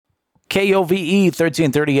KOVE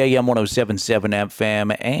 1330 AM 1077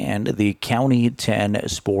 FM and the County 10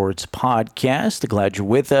 Sports Podcast. Glad you're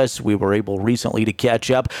with us. We were able recently to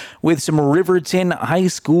catch up with some Riverton High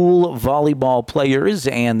School volleyball players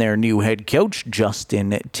and their new head coach,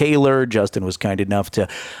 Justin Taylor. Justin was kind enough to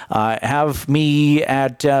have me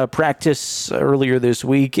at practice earlier this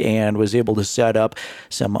week and was able to set up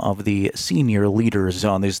some of the senior leaders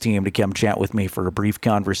on this team to come chat with me for a brief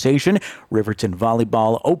conversation. Riverton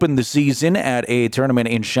Volleyball opened the season at a tournament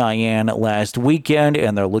in Cheyenne last weekend,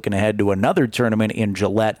 and they're looking ahead to another tournament in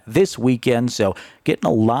Gillette this weekend. So getting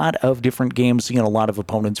a lot of different games, seeing a lot of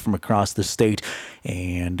opponents from across the state,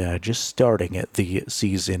 and just starting at the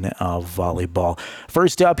season of volleyball.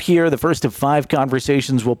 First up here, the first of 5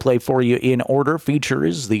 conversations we'll play for you in order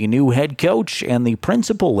features the new head coach and the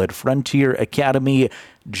principal at Frontier Academy,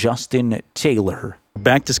 Justin Taylor.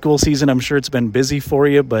 Back to school season, I'm sure it's been busy for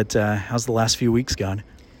you, but how's the last few weeks gone?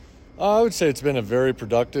 I would say it's been a very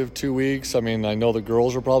productive 2 weeks. I mean, I know the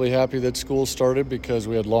girls are probably happy that school started because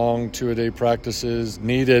we had long 2-a-day practices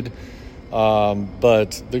needed.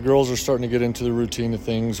 But the girls are starting to get into the routine of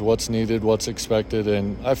things, what's needed, what's expected.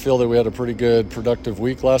 And I feel that we had a pretty good, productive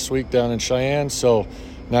week last week down in Cheyenne. So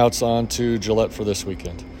now it's on to Gillette for this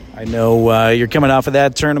weekend. I know you're coming off of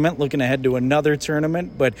that tournament, looking ahead to another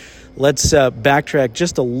tournament, but let's backtrack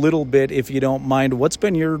just a little bit, if you don't mind. What's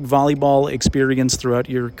been your volleyball experience throughout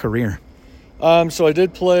your career? So I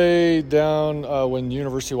did play down when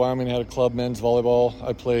University of Wyoming had a club men's volleyball.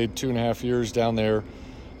 I played 2.5 years down there.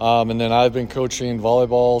 And then I've been coaching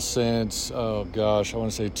volleyball since, I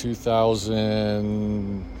want to say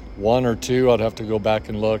 2001 or 2. I'd have to go back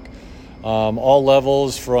and look. All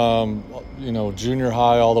levels from, junior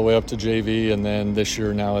high all the way up to JV, and then this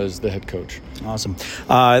year now as the head coach. Awesome.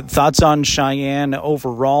 Thoughts on Cheyenne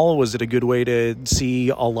overall? Was it a good way to see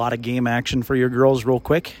a lot of game action for your girls real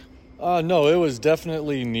quick? No, it was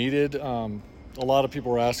definitely needed. A lot of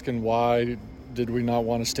people were asking why did we not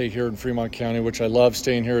want to stay here in Fremont County, which I love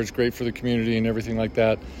staying here. It's great for the community and everything like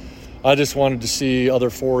that. I just wanted to see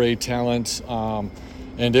other 4A talent,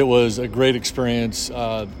 and it was a great experience.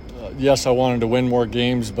 Yes, I wanted to win more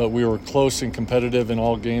games, but we were close and competitive in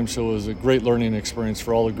all games, so it was a great learning experience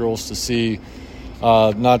for all the girls to see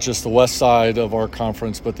not just the west side of our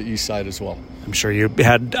conference, but the east side as well. I'm sure you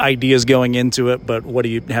had ideas going into it, but what do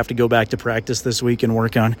you have to go back to practice this week and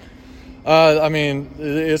work on?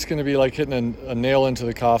 It's going to be like hitting a nail into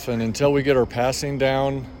the coffin until we get our passing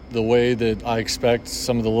down the way that I expect.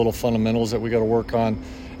 Some of the little fundamentals that we got to work on.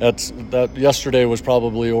 That yesterday was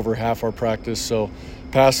probably over half our practice, so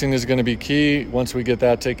passing is going to be key. Once we get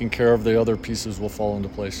that taken care of, the other pieces will fall into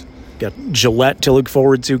place. Got Gillette to look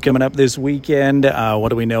forward to coming up this weekend. What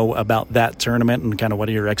do we know about that tournament, and kind of what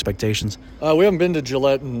are your expectations? We haven't been to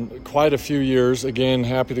Gillette in quite a few years. Again,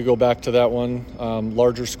 happy to go back to that one.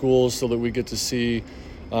 Larger schools so that we get to see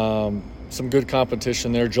some good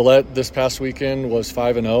competition there. Gillette this past weekend was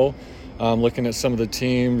 5-0. Looking at some of the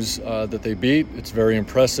teams that they beat, it's very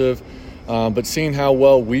impressive. But seeing how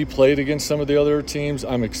well we played against some of the other teams,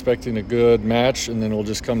 I'm expecting a good match, and then it'll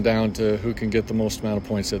just come down to who can get the most amount of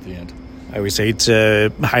points at the end. I always hate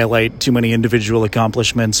to highlight too many individual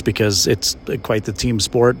accomplishments because it's quite the team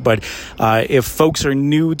sport. But if folks are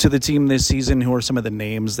new to the team this season, who are some of the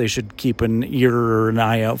names they should keep an ear or an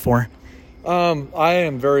eye out for? I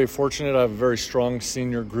am very fortunate. I have a very strong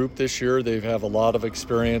senior group this year. They have a lot of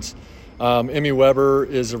experience. Emmi Weber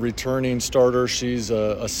is a returning starter. She's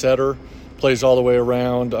a setter, plays all the way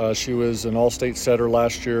around. She was an all-state setter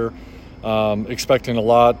last year. Expecting a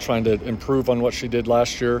lot, trying to improve on what she did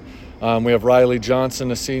last year. We have Rylee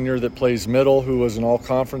Johnson, a senior that plays middle, who was an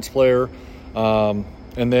all-conference player. And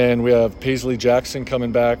then we have Paizley Jackson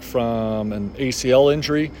coming back from an ACL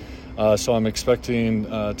injury. So I'm expecting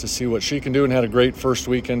to see what she can do, and had a great first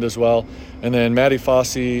weekend as well. And then Madi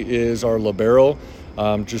Fossey is our libero.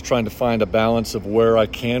 Just trying to find a balance of where I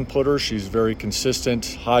can put her. She's very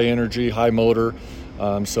consistent, high energy, high motor.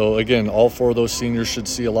 So again, all 4 of those seniors should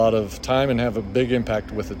see a lot of time and have a big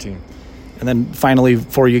impact with the team. And then finally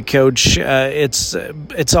for you, Coach, it's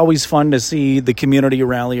always fun to see the community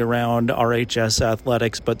rally around RHS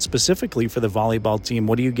athletics, but specifically for the volleyball team,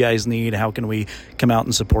 what do you guys need? How can we come out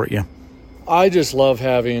and support you? I just love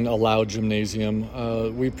having a loud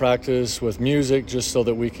gymnasium. We practice with music just so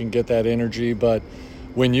that we can get that energy, but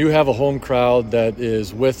when you have a home crowd that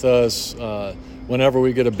is with us, whenever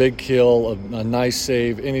we get a big kill, a nice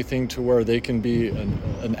save, anything to where they can be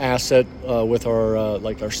an asset with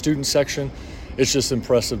our student section, it's just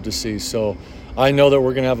impressive to see. So I know that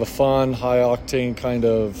we're going to have a fun, high-octane kind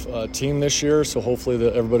of team this year, so hopefully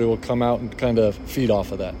that everybody will come out and kind of feed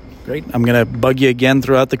off of that. Great. I'm going to bug you again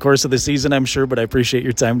throughout the course of the season, I'm sure, but I appreciate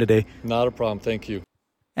your time today. Not a problem. Thank you.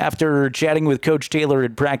 After chatting with Coach Taylor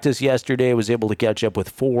at practice yesterday, I was able to catch up with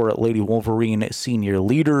 4 Lady Wolverine senior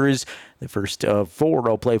leaders. The first of 4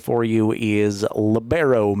 I'll play for you is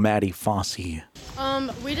Libero Madi Fossey.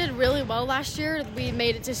 We did really well last year. We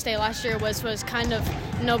made it to state last year, was kind of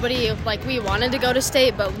nobody, like we wanted to go to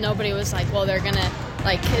state, but nobody was like, well, they're going to,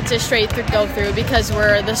 like, it's a straight go through because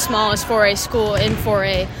we're the smallest 4A school in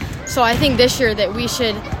 4A. So I think this year that we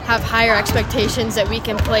should have higher expectations that we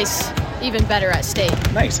can place even better at state.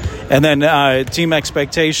 Nice. And then team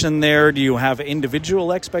expectation there, do you have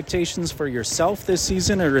individual expectations for yourself this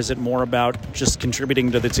season, or is it more about just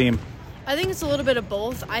contributing to the team? I think it's a little bit of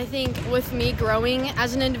both. I think with me growing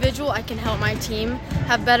as an individual, I can help my team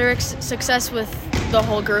have better success with the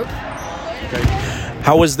whole group. Okay.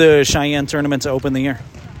 How was the Cheyenne tournament to open the year?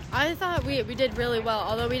 I thought we did really well.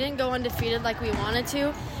 Although we didn't go undefeated like we wanted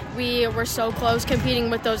to, we were so close competing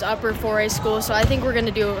with those upper 4A schools, so I think we're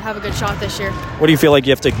going to have a good shot this year. What do you feel like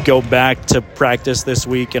you have to go back to practice this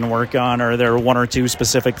week and work on? Are there 1 or 2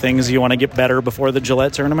 specific things you want to get better before the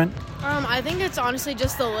Gillette tournament? I think it's honestly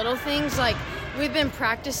just the little things. Like, we've been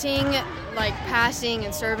practicing, like, passing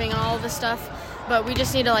and serving and all of this stuff, but we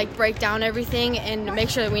just need to, like, break down everything and make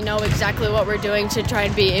sure that we know exactly what we're doing to try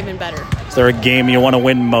and be even better. Is there a game you want to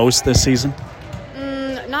win most this season?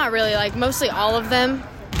 Not really. Like, mostly all of them,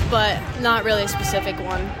 but not really a specific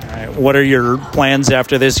one. All right. What are your plans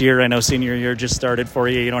after this year? I know senior year just started for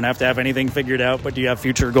you. You don't have to have anything figured out, but do you have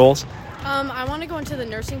future goals? I want to go into the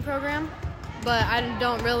nursing program, but I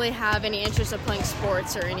don't really have any interest of playing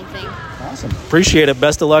sports or anything. Awesome. Appreciate it.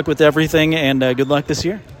 Best of luck with everything, and good luck this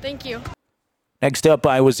year. Thank you. Next up,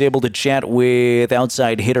 I was able to chat with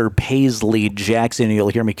outside hitter Paizley Jackson. You'll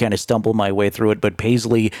hear me kind of stumble my way through it, but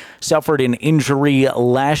Paizley suffered an injury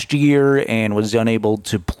last year and was unable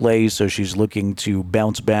to play, so she's looking to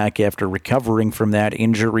bounce back after recovering from that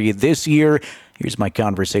injury this year. Here's my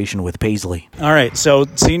conversation with Paizley. All right, so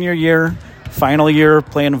senior year, final year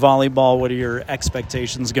playing volleyball. What are your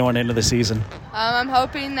expectations going into the season? I'm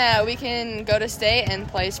hoping that we can go to state and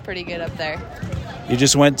place pretty good up there. You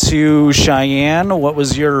just went to Cheyenne. What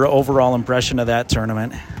was your overall impression of that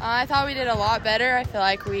tournament? I thought we did a lot better. I feel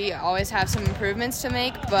like we always have some improvements to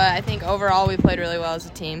make, but I think overall we played really well as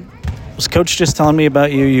a team. Was Coach just telling me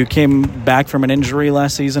about you? You came back from an injury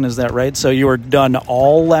last season, is that right? So you were done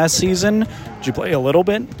all last season? Did you play a little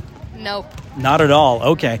bit? Nope. Not at all.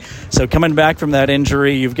 Okay. So coming back from that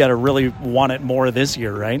injury, you've got to really want it more this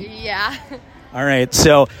year, right? Yeah. All right.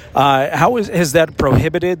 So has that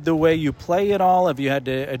prohibited the way you play at all? Have you had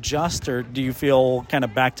to adjust, or do you feel kind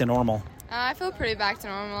of back to normal? I feel pretty back to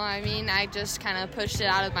normal. I mean, I just kind of pushed it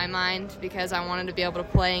out of my mind because I wanted to be able to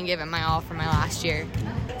play and give it my all for my last year.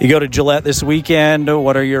 You go to Gillette this weekend.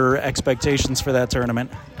 What are your expectations for that tournament?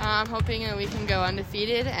 I'm hoping that we can go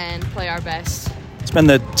undefeated and play our best. It's been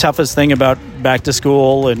the toughest thing about back to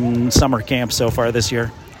school and summer camp so far this year.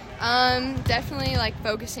 Definitely like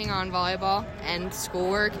focusing on volleyball and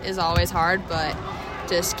schoolwork is always hard, but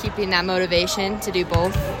just keeping that motivation to do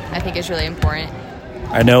both I think is really important.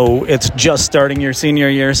 I know it's just starting your senior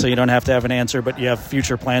year, so you don't have to have an answer, but you have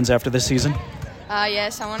future plans after this season?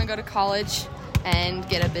 Yes, I want to go to college and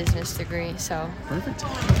get a business degree. So perfect.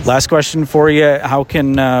 Last question for you: how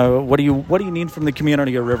can what do you need from the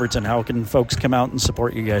community of Riverton? How can folks come out and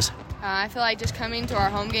support you guys? I feel like just coming to our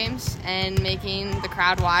home games and making the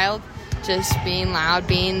crowd wild, just being loud,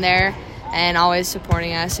 being there, and always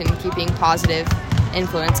supporting us and keeping positive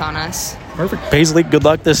influence on us. Perfect. Paizley, good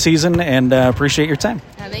luck this season, and appreciate your time.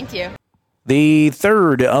 Thank you. The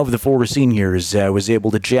third of the 4 seniors I was able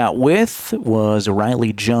to chat with was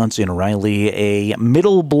Rylee Johnson. Rylee, a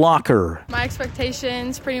middle blocker. My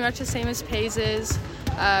expectations pretty much the same as Paiz's.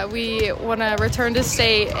 We want to return to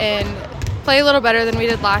state and play a little better than we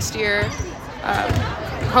did last year.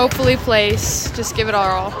 Hopefully place, just give it our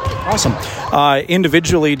all. Awesome.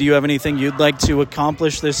 Individually, do you have anything you'd like to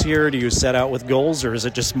accomplish this year? Do you set out with goals, or is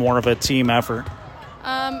it just more of a team effort?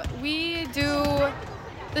 We do,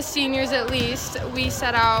 the seniors at least, we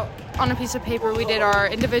set out on a piece of paper. We did our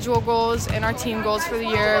individual goals and our team goals for the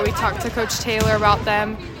year. We talked to Coach Taylor about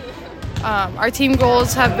them. Our team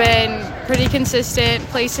goals have been pretty consistent,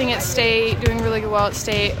 placing at state, doing really well at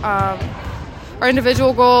state. Our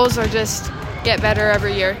individual goals are just get better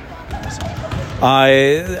every year.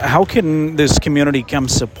 How can this community come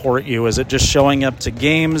support you? Is it just showing up to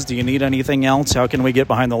games? Do you need anything else? How can we get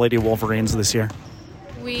behind the Lady Wolverines this year?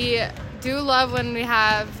 We do love when we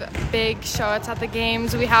have big show-outs at the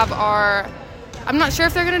games. We have our I'm not sure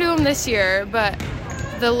if they're going to do them this year, but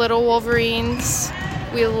the little Wolverines,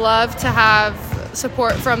 we love to have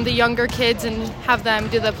support from the younger kids and have them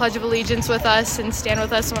do the Pledge of Allegiance with us and stand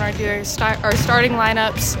with us when our starting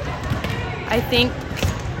lineups. I think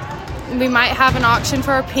we might have an auction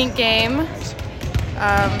for our pink game,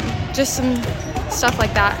 just some stuff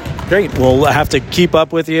like that. Great. We'll have to keep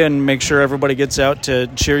up with you and make sure everybody gets out to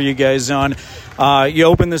cheer you guys on. You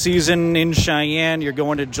open the season in Cheyenne. You're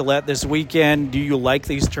going to Gillette this weekend. Do you like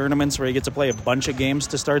these tournaments where you get to play a bunch of games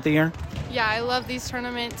to start the year? Yeah, I love these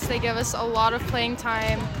tournaments. They give us a lot of playing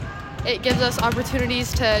time. It gives us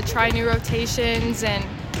opportunities to try new rotations and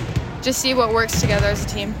just see what works together as a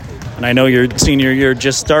team. And I know your senior year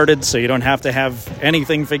just started, so you don't have to have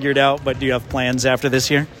anything figured out, but do you have plans after this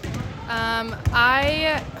year?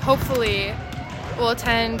 I hopefully will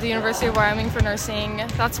attend the University of Wyoming for nursing.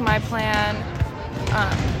 That's my plan.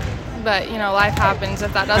 But, life happens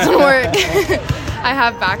if that doesn't work. I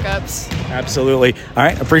have backups. Absolutely. All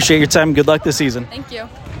right. Appreciate your time. Good luck this season. Thank you.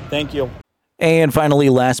 Thank you. And finally,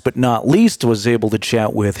 last but not least, was able to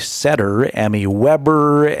chat with setter Emmi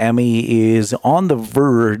Weber. Emmi is on the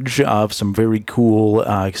verge of some very cool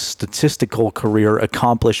statistical career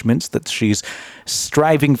accomplishments that she's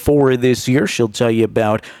striving for this year. She'll tell you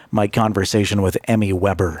about my conversation with Emmi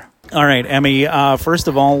Weber. All right, Emmi, first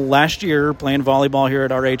of all, last year playing volleyball here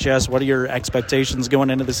at RHS, what are your expectations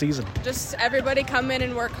going into the season? Just everybody come in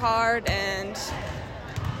and work hard and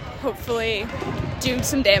hopefully do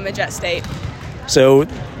some damage at state. So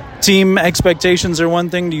team expectations are one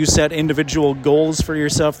thing. Do you set individual goals for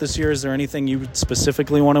yourself this year? Is there anything you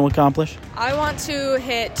specifically want to accomplish? I want to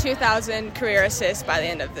hit 2,000 career assists by the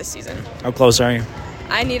end of this season. How close are you?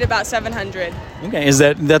 I need about 700. Okay,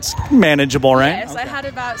 that's manageable, right? Yes, okay. I had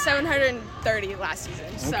about 730 last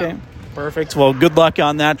season. So. Okay, perfect. Well, good luck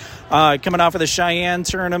on that. Coming off of the Cheyenne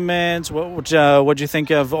tournament, what'd you think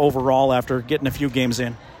of overall after getting a few games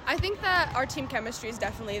in? I think that our team chemistry is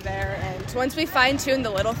definitely there, and once we fine-tune the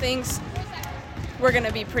little things, we're going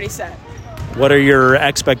to be pretty set. What are your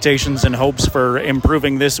expectations and hopes for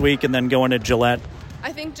improving this week and then going to Gillette?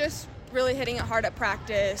 I think just really hitting it hard at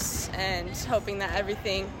practice and hoping that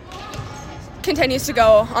everything continues to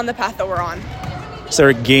go on the path that we're on. Is there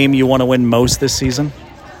a game you want to win most this season?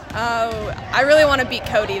 I really want to beat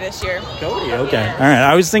Cody this year. Cody, okay. All right.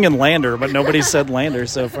 I was thinking Lander, but nobody said Lander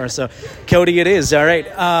so far. So Cody it is. All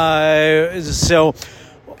right. So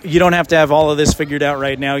you don't have to have all of this figured out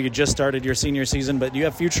right now. You just started your senior season, but do you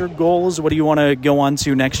have future goals? What do you want to go on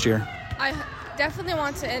to next year? I definitely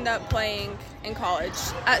want to end up playing in college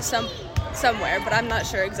at somewhere, but I'm not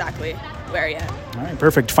sure exactly where yet. All right,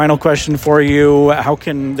 perfect. Final question for you. How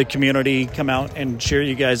can the community come out and cheer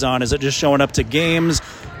you guys on? Is it just showing up to games?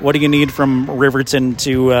 What do you need from Riverton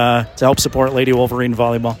to help support Lady Wolverine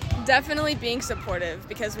Volleyball? Definitely being supportive,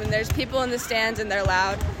 because when there's people in the stands and they're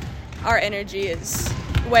loud, our energy is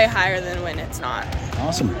way higher than when it's not.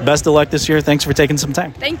 Awesome. Best of luck this year. Thanks for taking some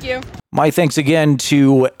time. Thank you. My thanks again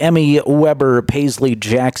to Emmi Weber, Paizley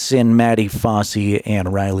Jackson, Madi Fossey, and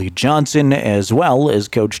Rylee Johnson, as well as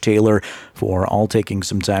Coach Taylor, for all taking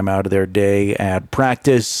some time out of their day at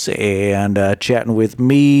practice and chatting with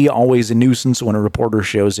me. Always a nuisance when a reporter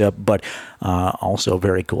shows up, but also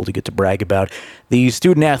very cool to get to brag about the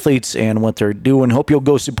student athletes and what they're doing. Hope you'll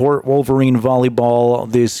go support Wolverine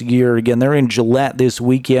Volleyball this year. Again, they're in Gillette this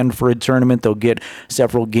weekend for a tournament. They'll get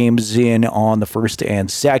several games in on the 1st and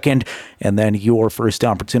 2nd. And then your first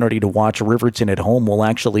opportunity to watch Riverton at home will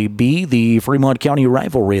actually be the Fremont County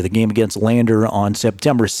rivalry, the game against Lander on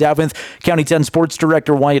September 7th. County 10 Sports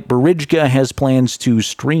Director Wyatt Barijka has plans to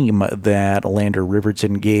stream that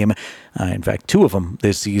Lander-Riverton game. In fact, 2 of them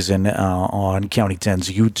this season on County 10's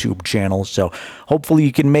YouTube channel. So hopefully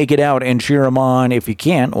you can make it out and cheer them on. If you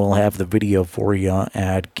can't, we'll have the video for you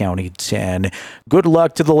at County 10. Good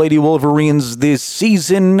luck to the Lady Wolverines this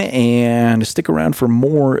season, and stick around for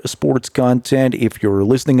more sports content. If you're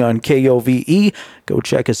listening on KOVE, go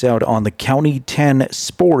check us out on the County 10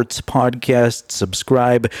 Sports Podcast.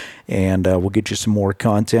 Subscribe, and we'll get you some more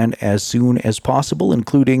content as soon as possible,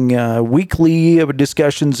 including weekly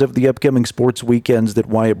discussions of the upcoming sports weekends that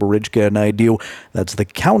Wyatt Barijka and I do. That's the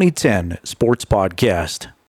County 10 Sports Podcast.